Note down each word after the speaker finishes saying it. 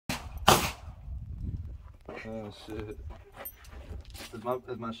Oh shit. Is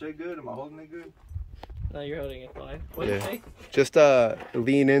my shit good? Am I holding it good? No, you're holding it fine. What do you say? Just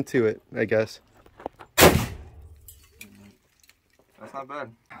lean into it, I guess. That's not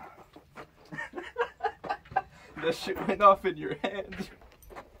bad. That shit went off in your hands.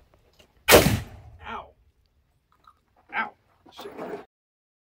 Ow. Ow. Shit.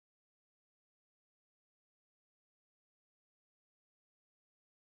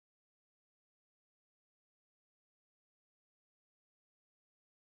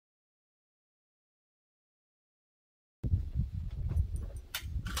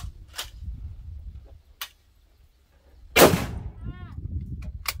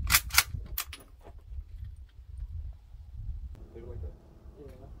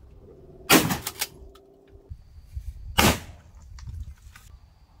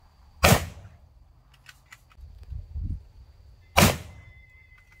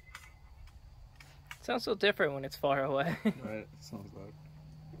 Sounds so different when it's far away. Right, sounds like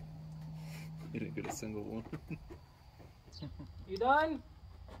you didn't get a single one. You done?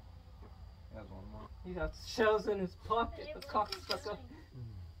 He has one more. He got shells in his pocket. The cocksucker.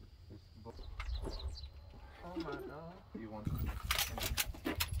 Oh my god. You want?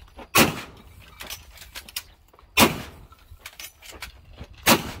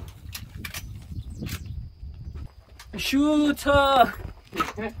 Shooter!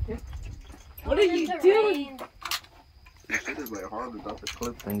 What are you doing? This shit is like hard without the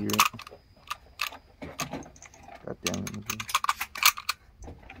clip thing. God damn it.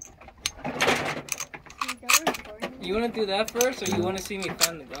 You want to do that first, or you want to see me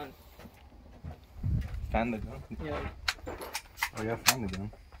fan the gun? Fan the gun? Yeah. Oh yeah, fan the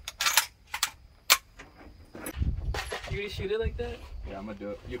gun. You gonna shoot it like that? Yeah, I'm gonna do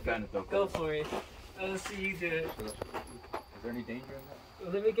it. You fan it though. Go for it. I want to see you do it. Is there any danger in that?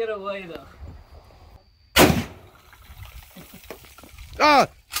 Let me get away though. Ah!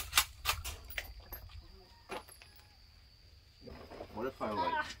 What if I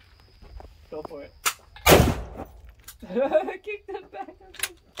like... Go for it. Kick the back of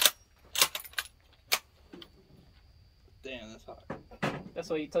it. Damn, that's hot. That's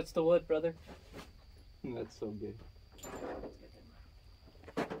why you touch the wood, brother. That's so good.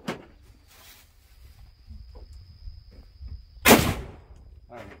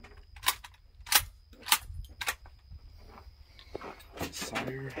 Alright.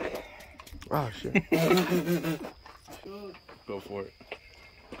 Sire. Oh shit. Go for it.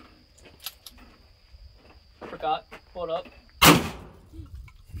 Forgot. Hold up.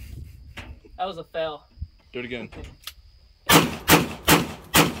 That was a fail. Do it again.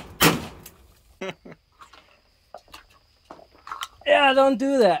 Yeah, don't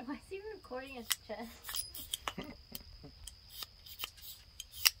do that. Why is he recording his chest?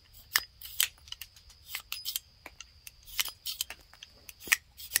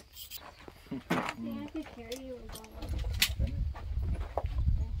 I think I could carry you with all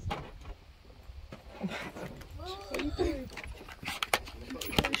What are you doing?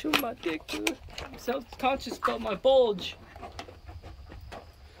 Show my dick, dude. I'm self-conscious about my bulge.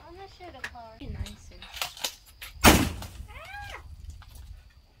 I'm not sure the color. Be nicer.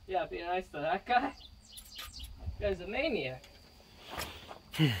 Yeah, be nice to that guy. That guy's a maniac.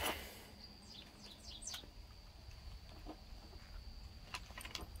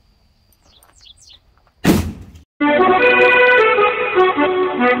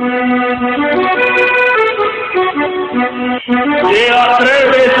 ¿Te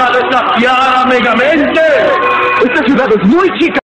atreves a desafiar amigamente? Esta ciudad es muy chica.